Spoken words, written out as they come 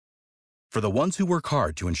For the ones who work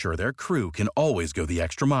hard to ensure their crew can always go the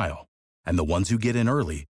extra mile, and the ones who get in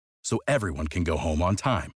early so everyone can go home on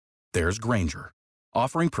time, there's Grainger,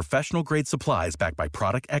 offering professional-grade supplies backed by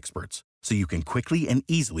product experts so you can quickly and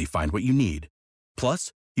easily find what you need.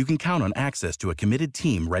 Plus, you can count on access to a committed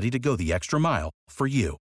team ready to go the extra mile for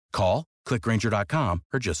you. Call, click Grainger.com,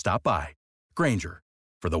 or just stop by. Grainger,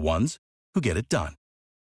 for the ones who get it done.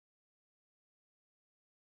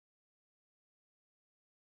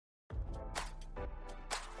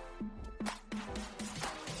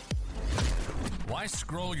 Why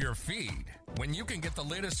scroll your feed when you can get the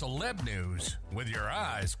latest celeb news with your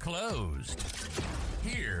eyes closed?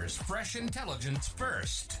 Here's fresh intelligence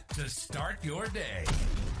first to start your day.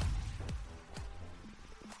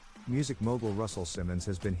 Music mogul Russell Simmons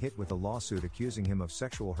has been hit with a lawsuit accusing him of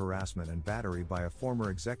sexual harassment and battery by a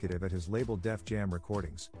former executive at his label Def Jam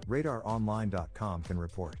Recordings, RadarOnline.com can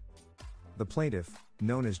report. The plaintiff,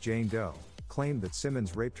 known as Jane Doe, claimed that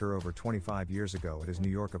Simmons raped her over 25 years ago at his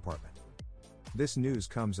New York apartment. This news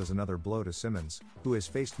comes as another blow to Simmons, who has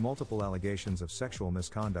faced multiple allegations of sexual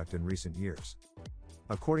misconduct in recent years.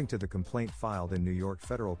 According to the complaint filed in New York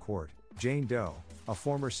federal court, Jane Doe, a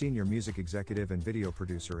former senior music executive and video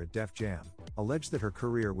producer at Def Jam, alleged that her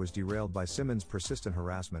career was derailed by Simmons' persistent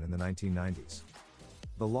harassment in the 1990s.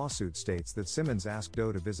 The lawsuit states that Simmons asked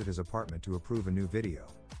Doe to visit his apartment to approve a new video.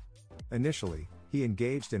 Initially, he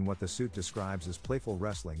engaged in what the suit describes as playful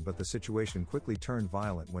wrestling, but the situation quickly turned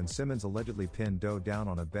violent when Simmons allegedly pinned Doe down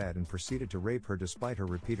on a bed and proceeded to rape her despite her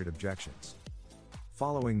repeated objections.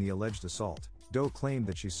 Following the alleged assault, Doe claimed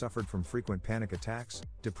that she suffered from frequent panic attacks,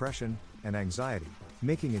 depression, and anxiety,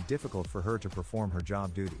 making it difficult for her to perform her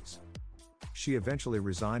job duties. She eventually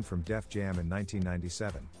resigned from Def Jam in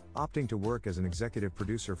 1997, opting to work as an executive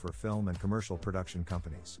producer for film and commercial production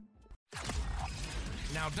companies.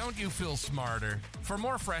 Now, don't you feel smarter? For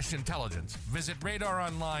more fresh intelligence, visit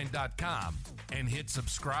RadarOnline.com and hit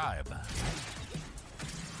subscribe.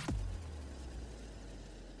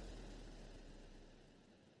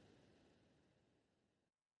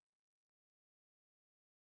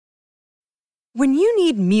 When you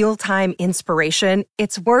need mealtime inspiration,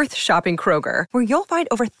 it's worth shopping Kroger, where you'll find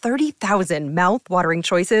over 30,000 mouth-watering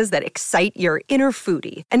choices that excite your inner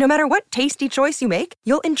foodie. And no matter what tasty choice you make,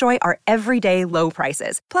 you'll enjoy our everyday low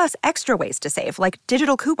prices, plus extra ways to save, like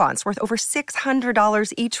digital coupons worth over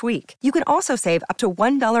 $600 each week. You can also save up to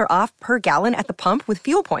 $1 off per gallon at the pump with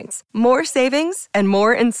fuel points. More savings and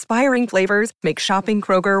more inspiring flavors make shopping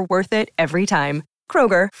Kroger worth it every time.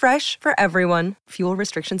 Kroger, fresh for everyone. Fuel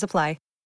restrictions apply.